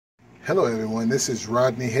Hello everyone, this is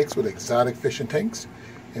Rodney Hicks with Exotic Fishing Tanks,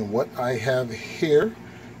 and what I have here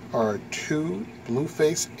are two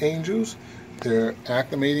Blueface Angels. They're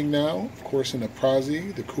acclimating now, of course, in the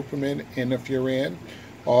Prezi, the Cooperman, and the Furan.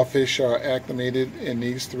 All fish are acclimated in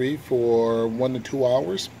these three for 1 to 2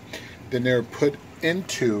 hours. Then they're put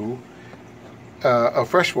into a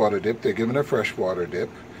freshwater dip. They're given a freshwater dip,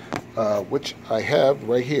 which I have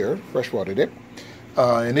right here, freshwater dip.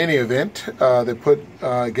 In any event,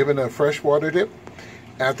 they're given a freshwater dip.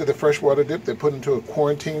 After the freshwater dip, they're put into a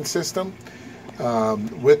quarantine system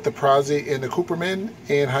with the Prezi and the Cooperman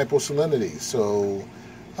and hyposalinity. So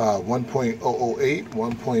 1.008,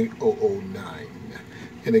 1.009.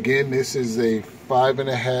 And again, this is a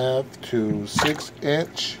 5.5 to 6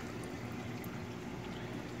 inch.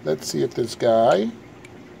 Let's see if this guy,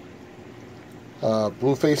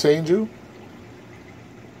 Blueface Angel,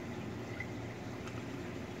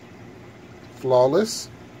 flawless.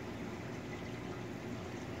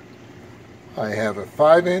 I have a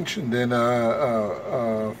 5 inch and then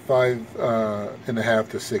a 5.5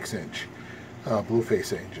 to 6 inch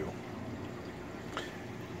Blueface Angel.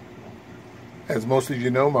 As most of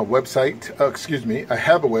you know, my website, I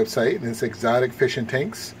have a website, and it's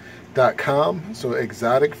exoticfishingtanks.com. So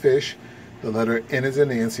exotic fish, the letter N as in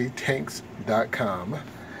Nancy, tanks.com.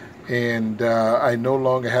 And I no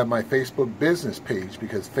longer have my Facebook business page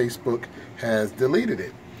because Facebook has deleted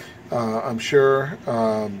it. I'm sure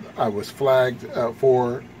I was flagged let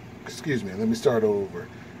me start over.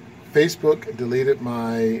 Facebook deleted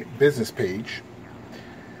my business page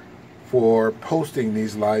for posting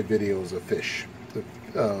these live videos of fish,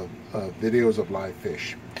 videos of live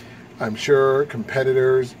fish. I'm sure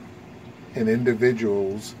competitors and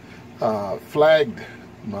individuals flagged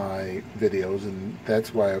my videos, and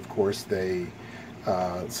that's why, of course, they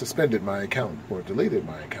suspended my account or deleted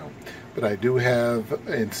my account. But I do have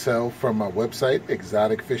and sell from my website,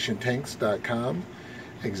 exoticfishingtanks.com,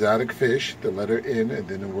 exotic fish, the letter N, and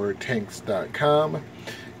then the word tanks.com.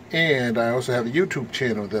 And I also have a YouTube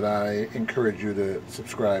channel that I encourage you to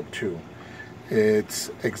subscribe to.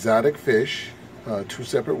 It's exotic fish, 2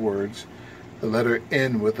 separate words, the letter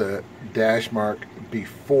N with a dash mark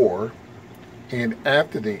before and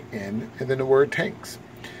after the N, and then the word tanks.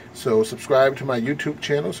 So subscribe to my YouTube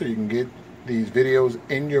channel so you can get these videos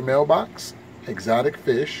in your mailbox. Exotic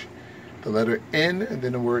fish, the letter N, and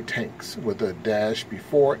then the word tanks with a dash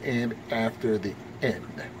before and after the N.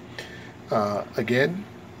 Again,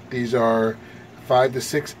 these are 5 to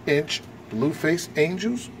 6 inch Blueface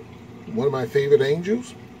Angels, one of my favorite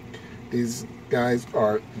angels. These guys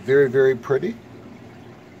are very, very pretty.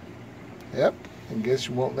 Yep, I guess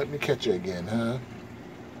you won't let me catch you again, huh?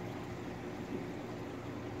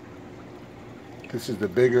 This is the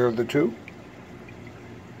bigger of the two.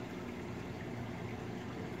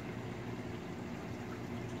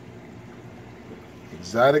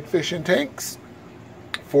 Exotic Fishing Tanks,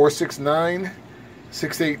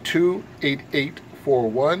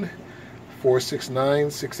 469-682-8841,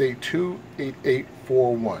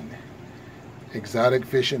 469-682-8841.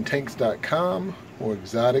 exoticfishingtanks.com or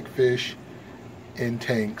Exotic Fish in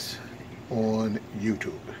Tanks on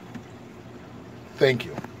YouTube. Thank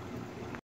you.